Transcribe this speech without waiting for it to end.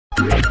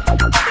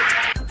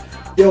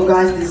Yo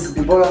guys, this is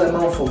B-Boy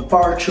Alemão from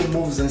Power 2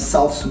 Moves and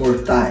Saltos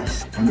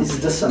Mortais, and this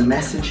is just a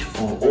message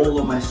for all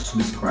of my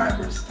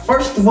subscribers.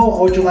 First of all,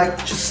 I would like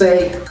to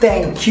say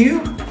thank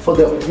you for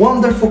the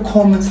wonderful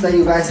comments that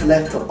you guys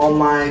left on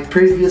my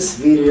previous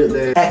video,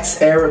 the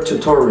X-Era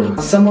tutorial.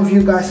 Some of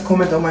you guys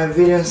comment on my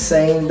video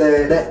saying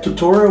that that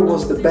tutorial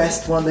was the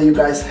best one that you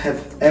guys have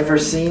ever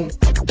seen.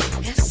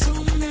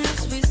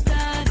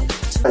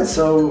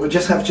 So I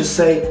just have to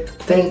say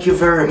thank you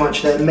very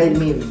much. That made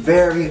me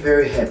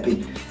very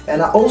happy.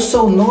 And I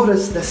also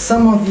noticed that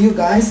some of you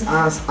guys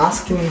are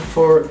asking me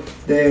for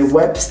the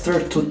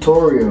Webster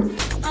tutorial.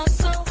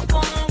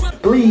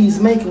 Please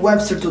make a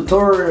Webster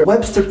tutorial.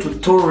 Webster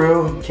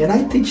tutorial. Can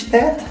I teach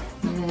that?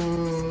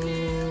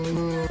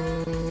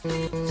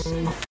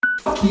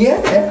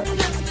 Yeah.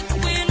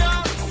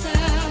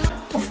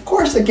 Of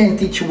course I can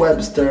teach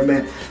Webster,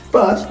 man.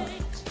 But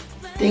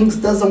things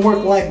doesn't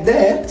work like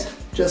that.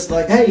 Just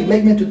like, hey,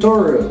 make me a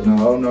tutorial.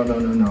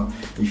 No.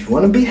 If you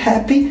want to be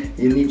happy,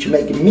 you need to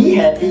make me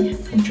happy.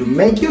 And to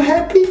make you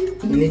happy,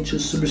 you need to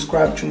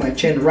subscribe to my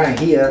channel right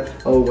here,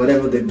 or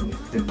whatever the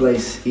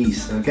place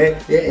is,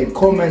 okay? Yeah, and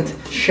comment,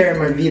 share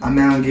my video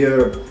among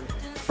your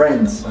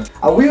friends.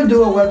 I will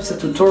do a website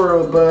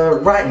tutorial,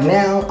 but right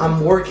now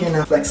I'm working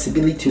on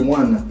flexibility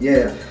one.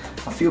 Yeah.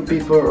 A few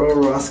people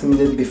were asking me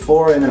that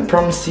before, and I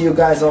promised you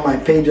guys on my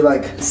page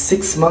like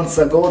 6 months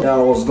ago that I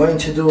was going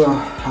to do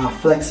a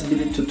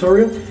flexibility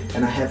tutorial,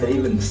 and I haven't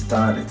even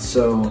started.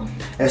 So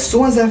as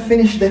soon as I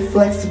finish the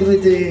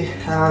flexibility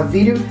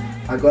video,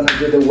 I'm gonna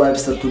do the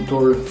website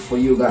tutorial for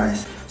you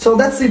guys. So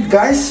that's it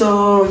guys,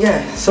 so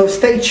yeah, so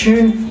stay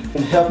tuned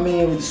and help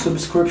me with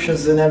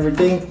subscriptions and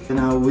everything, and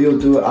I will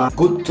do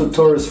good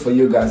tutorials for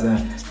you guys,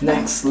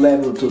 next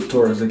level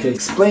tutorials, okay?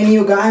 Explain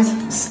you guys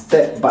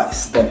step by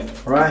step,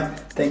 alright?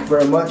 Thank you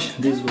very much.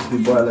 This was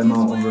B-Boy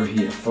Alemão over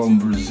here from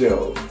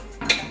Brazil.